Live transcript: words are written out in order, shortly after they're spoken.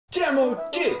Demo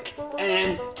Duke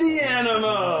and the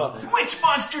animal. Which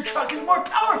monster truck is more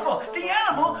powerful, the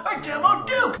animal or Demo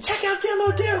Duke? Check out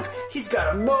Demo Duke. He's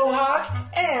got a Mohawk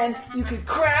and you can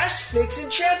crash, fix,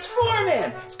 and transform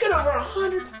him. He's got over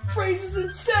 100 phrases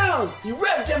and sounds. You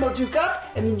rev Demo Duke up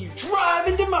and then you drive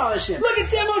and demolish him. Look at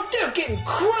Demo Duke getting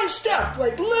crunched up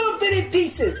like little bitty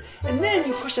pieces. And then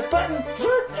you push a button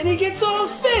and he gets all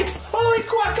fixed. Holy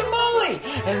guacamole.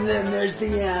 And then there's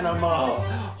the animal.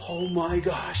 Oh my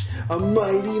gosh, a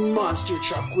mighty monster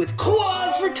truck with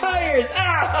claws for tires.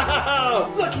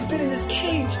 Ow! Look, he's been in this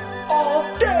cage all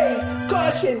day.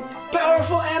 Caution,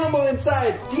 powerful animal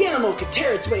inside. The animal could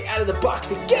tear its way out of the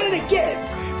box and get it again.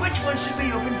 Which one should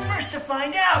we open first to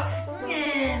find out?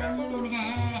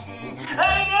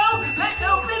 I know, let's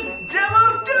open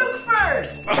Demo Duke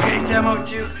first. Okay, Demo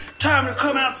Duke, time to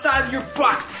come outside of your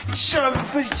box and show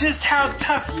everybody just how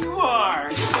tough you are.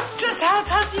 Just how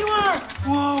tough you are.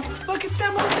 Whoa, look at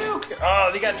Demo Duke. Oh,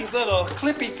 they got these little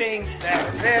clippy things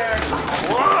there.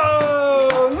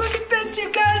 Whoa, look at this, you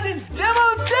guys, it's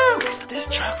Demo Duke. This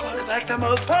truck looks like the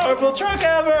most powerful truck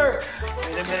ever.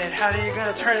 Wait a minute, how are you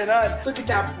gonna turn it on? Look at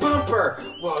that bumper.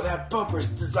 Whoa, that bumper's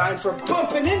designed for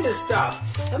bumping into stuff.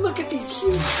 And look at these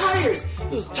huge tires.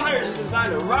 Those tires are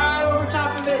designed to ride over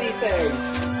top of anything.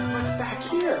 What's back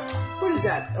here? What is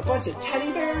that? A bunch of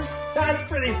teddy bears? That's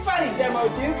pretty funny, Demo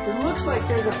Duke. It looks like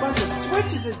there's a bunch of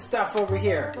switches and stuff over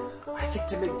here. I think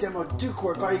to make Demo Duke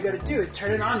work, all you gotta do is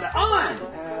turn it on to on.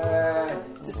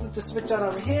 Just flip the switch on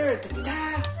over here.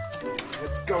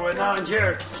 What's going on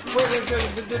here?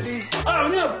 Oh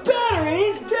no,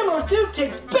 batteries! Demo Duke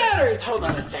takes batteries! Hold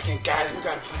on a second, guys. We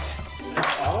gotta put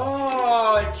that.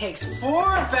 Oh, it takes 4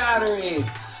 batteries.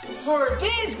 For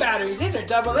these batteries, these are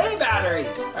AA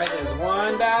batteries. All right, there's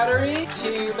 1 battery,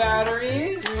 2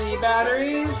 batteries, 3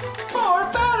 batteries, 4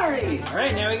 batteries. All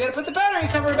right, now we gotta put the battery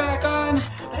cover back on.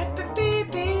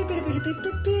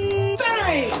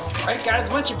 Batteries. All right, guys,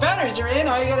 once your batteries are in,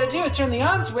 all you gotta do is turn the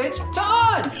on switch to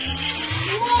on.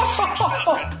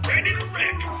 Whoa!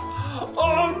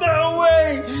 Oh, no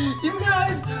way! You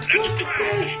guys, look at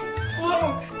this.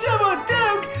 Whoa, Demo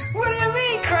Duke! What do you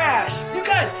mean crash? You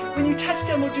guys, when you touch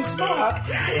Demo Duke's Mohawk,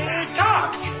 it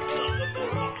talks.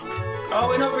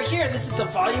 Oh, and over here, this is the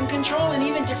volume control and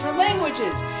even different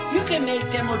languages. You can make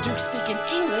Demo Duke speak in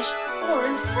English or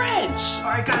in French.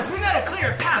 All right, guys, we got a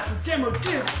clear path for Demo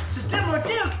Duke. So Demo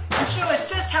Duke can show us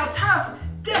just how tough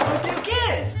Demo Duke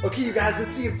is. Okay, you guys,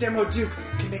 let's see if Demo Duke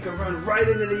can make a run right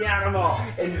into the animal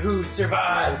and who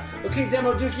survives. Okay,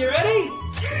 Demo Duke, you ready? No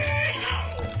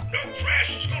crash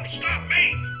is going to stop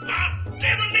me. I'm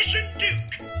Demolition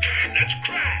Duke, and let's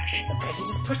crash. Okay, so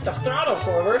just push the throttle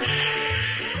forward. I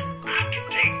can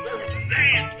take more than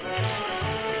that.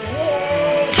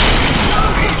 Whoa!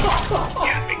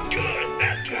 Got me good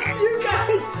that time. You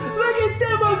guys, look at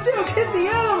Demo Duke hit the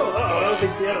animal. Oh, I don't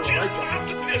think the animal liked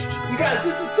that. You guys,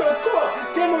 this is so cool.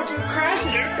 Demo Duke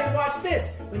crashes, but then watch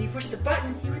this. When you push the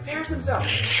button, he repairs himself.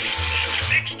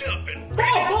 Mixed up and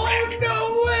Oh, no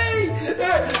way!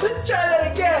 Let's try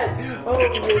that again. Oh,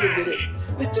 wait a minute.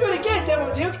 Let's do it again,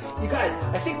 Demo Duke. You guys,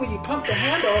 I think when you pump the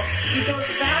handle, he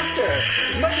goes faster.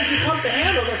 As much as you pump the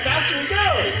handle, the faster he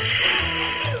goes.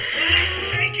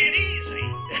 take it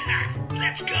easy.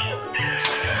 Let's go.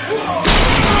 Whoa!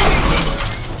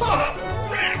 Oh.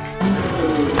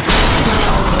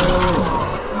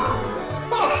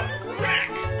 Wreck.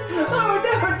 Oh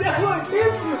no, Demo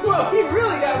Duke! Whoa, he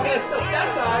really got messed up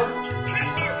that time.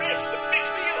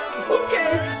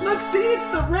 Okay, look, see, it's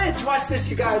the wrench. Watch this,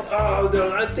 you guys. Oh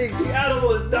no, I think the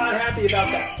animal is not happy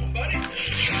about that.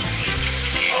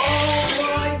 Oh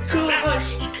my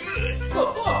gosh!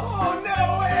 Oh,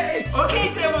 no way!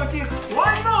 Okay, Demo Duke,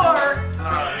 1 more.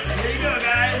 Alright, here you go,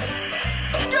 guys.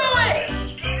 Do it!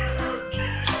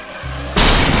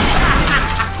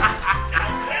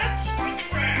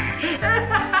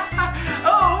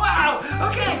 Oh, wow.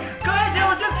 Okay, go ahead,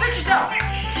 Demo Duke, fix yourself.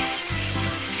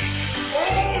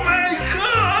 Oh my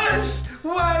gosh!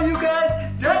 Wow, you guys,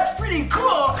 that's pretty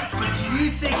cool. But do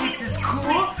you think it's as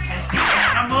cool as the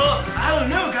animal? I don't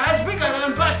know, guys. We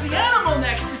gotta unbox the animal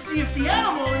next to see if the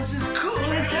animal is as cool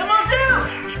as Demo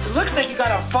Duke. It looks like you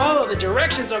gotta follow the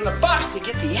directions on the box to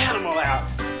get the animal out.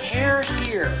 Tear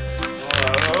here.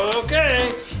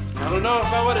 Okay. I don't know if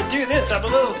I want to do this. I'm a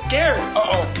little scared.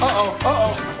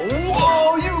 Uh-oh.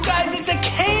 Whoa, you guys, it's a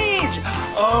cage.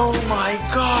 Oh my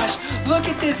gosh. Look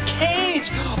at this cage.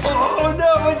 Oh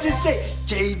no, what's it say?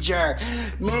 Danger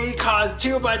may cause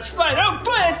too much fun. Oh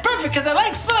boy, it's perfect because I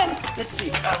like fun. Let's see.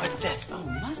 Oh, what's this? Oh,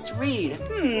 must read.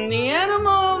 The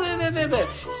animal.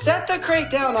 Set the crate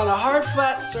down on a hard,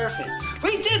 flat surface.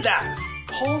 We did that.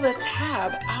 pull the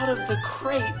tab out of the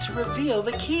crate to reveal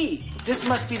the key. This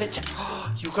must be the tab.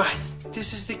 Oh, you guys,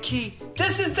 this is the key.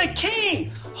 This is the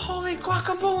key! Holy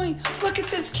guacamole, look at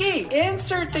this key.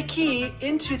 Insert the key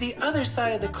into the other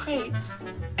side of the crate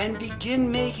and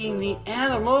begin making the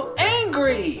animal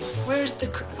angry. Where's the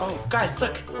oh, guys,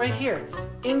 look, right here.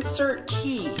 Insert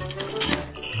key.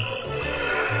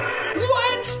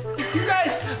 What? You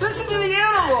guys, listen to the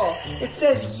animal. It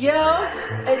says yell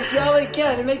and yell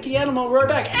again and make the animal roar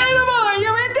back. Animal, are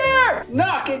you in there?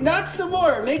 Knock and knock some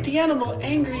more. Make the animal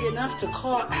angry enough to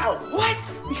claw out. What?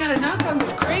 We gotta knock on the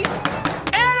crate?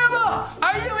 Animal,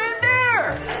 are you in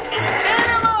there?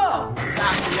 Animal!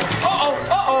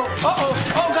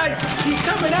 Oh, guys, he's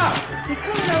coming out. He's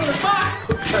coming out of the box.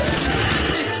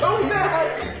 He's so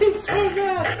mad. He's so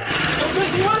mad.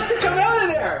 Because he wants to come out of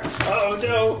there. Oh,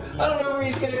 no. I don't know where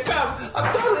he's going to come.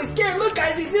 I'm totally scared. Look,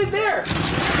 guys, he's in there.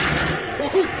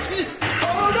 Oh, jeez.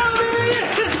 Oh, no, there he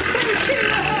is.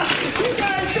 You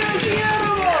guys, there's the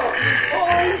animal. Oh,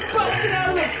 he busted out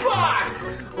of the box.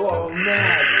 Oh,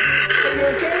 man. Are you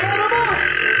okay, animal?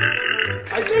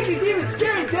 I think he's even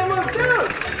scaring Demo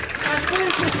Duke. Guys, what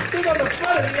is this thing on the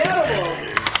front of the animal?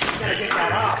 Gotta get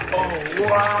that off. Oh,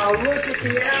 wow, look at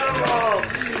the animal.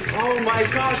 Oh my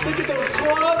gosh, look at those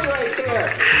claws right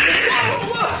there.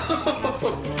 Whoa.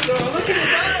 Look at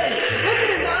his eyes. Look at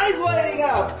his eyes lighting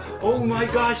up. Oh my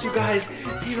gosh, you guys,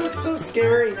 he looks so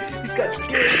scary. He's got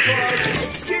scary claws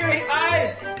and scary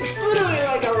eyes. It's literally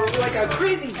like a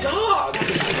crazy dog. Guys,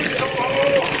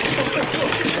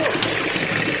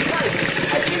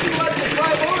 I think he wants to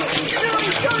climb over. No,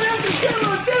 he's coming after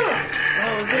Demo Duke.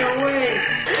 Oh, no way.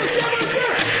 Demo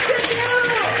Duke, get the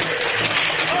animal.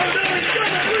 Oh, no, he's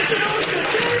trying to push it over the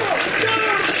table.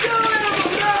 No, animal,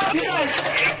 no. You guys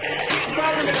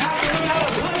are going to have to learn how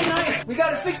to play nice. We got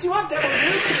to fix you up, Demo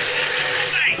Duke.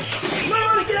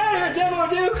 No, get out of here, Demo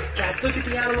Duke. Guys, look at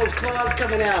the animal's claws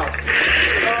coming out.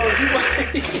 Oh,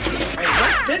 Alright,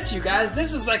 what's this, you guys?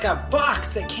 This is like a box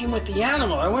that came with the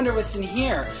animal. I wonder what's in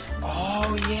here.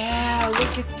 Oh, yeah,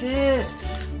 look at this.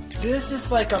 This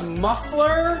is like a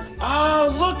muffler. Oh,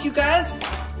 look, you guys.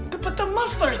 You can put the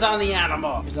mufflers on the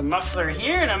animal. There's a muffler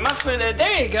here and a muffler there.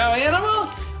 There you go, animal.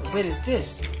 What is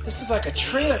this? This is like a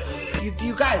trailer.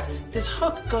 You guys, this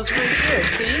hook goes right here,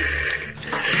 see?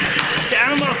 The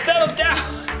animal settled down.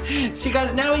 See,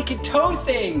 guys, now he can tow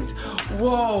things.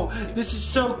 Whoa, this is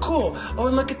so cool. Oh,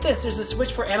 and look at this. There's a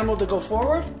switch for animal to go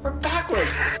forward or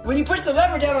backwards. When you push the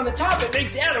lever down on the top, it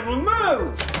makes the animal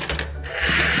move.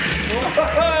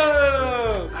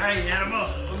 Whoa! All right, animal.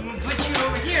 I'm going to put you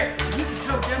over here. You can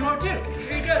tow Demo Duke.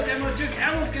 Here you go, Demo Duke.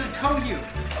 Animal's going to tow you.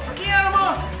 Okay,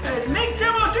 animal. Make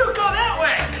Demo Duke go that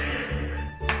way.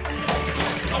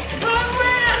 Oh,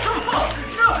 animal!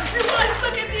 No, you guys,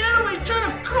 look at the animal. He's trying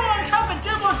to go on top of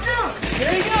Demo Duke.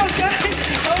 There he goes, guys.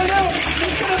 Oh, no.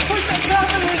 He's going to push on top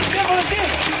of Demo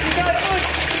Duke. You guys, look.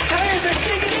 His tires are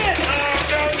digging in. Oh,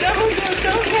 no. Demo Duke,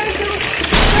 don't guys do it.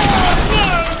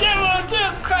 No, Demo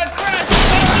Duke. Crash.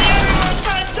 The animal's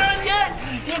not done yet.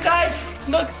 You guys,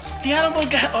 look. The animal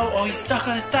got... Oh, he's stuck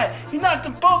on his tire. He knocked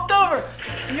him both over.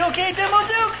 You okay, Demo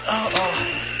Duke? Oh.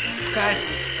 Guys,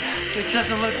 it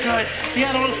doesn't look good. The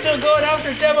animal's still going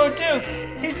after Demo Duke.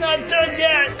 He's not done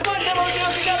yet. Come on, Demo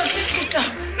Duke, you gotta fix your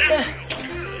stuff.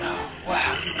 Oh,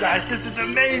 wow, you guys, this is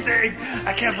amazing.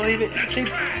 I can't believe it. They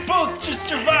both just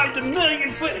survived a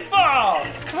 1,000,000-foot fall.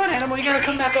 Come on, animal, you gotta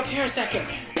come back up here a second.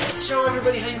 Let's show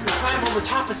everybody how you can climb over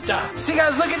top of stuff. See,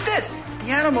 guys, look at this. The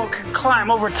animal can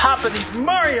climb over top of these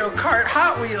Mario Kart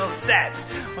Hot Wheels sets.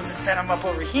 We'll just set them up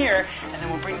over here, and then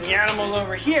we'll bring the animal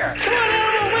over here. Come on,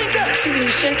 animal, wake up. See, when you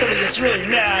shake him, he gets really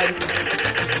mad.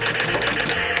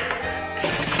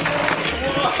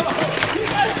 Whoa! You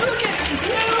guys, look at the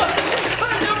animal just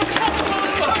climbed over top of all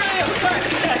the Mario Kart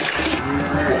sets.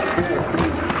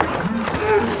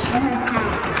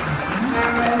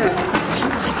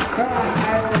 Oh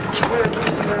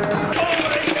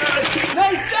my gosh!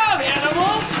 Nice job,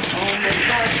 animal! Oh my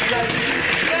gosh, you guys, did you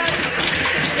see that?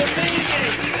 It's amazing!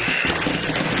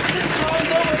 It just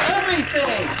climbs over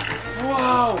everything!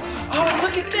 Whoa! Oh,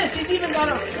 look at this! He's even got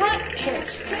a front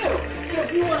hitch, too! So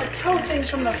if you want to tow things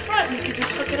from the front, you can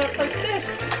just hook it up like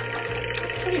this.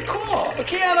 Pretty cool.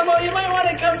 Okay, animal, you might want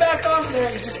to come back off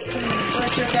there. You just put him in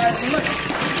reverse here, guys, and look.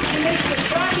 It makes the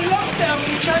backing up sound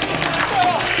when you try to get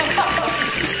control.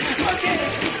 Okay,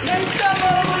 nice job,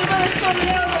 animal. You better slow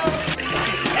down, though.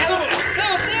 Okay, animal,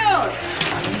 settle down.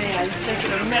 Oh, man, he's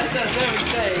making a mess out of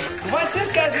everything. Watch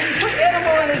this, guys. When you put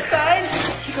animal on his side,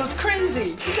 he goes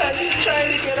crazy. You guys, he's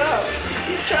trying to get up.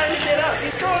 He's trying to get up.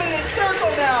 He's going in a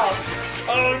circle now.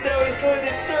 Oh no, he's going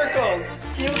in circles.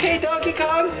 You okay, Donkey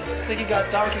Kong? Looks like he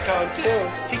got Donkey Kong too.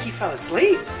 I think he fell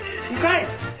asleep. You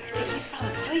guys, I think he fell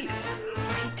asleep.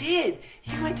 Oh, he did.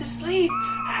 He went to sleep.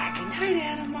 Good night,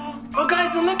 Animal. Oh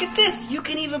guys, and look at this. You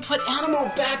can even put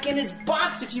Animal back in his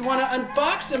box if you want to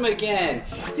unbox him again.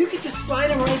 You can just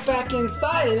slide him right back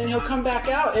inside and then he'll come back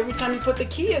out every time you put the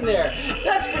key in there.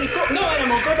 That's pretty cool. No,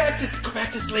 Animal, go back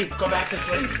to sleep. Go back to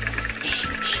sleep. Shh,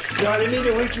 shh. No, I didn't mean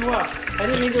to wake you up. I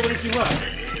didn't mean to wake you up.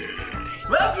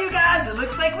 Well, you guys, it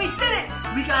looks like we did it.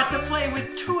 We got to play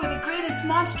with two of the greatest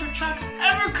monster trucks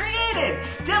ever created,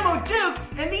 Demo Duke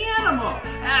and the Animal.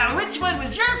 Which one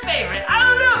was your favorite? I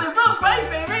don't know, they're both my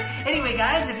favorite. Anyway,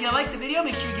 guys, if you liked the video,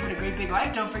 make sure you give it a great big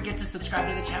like. Don't forget to subscribe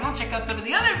to the channel. Check out some of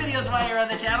the other videos while you're on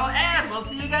the channel, and we'll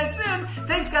see you guys soon.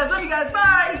 Thanks, guys. Love you guys.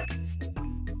 Bye.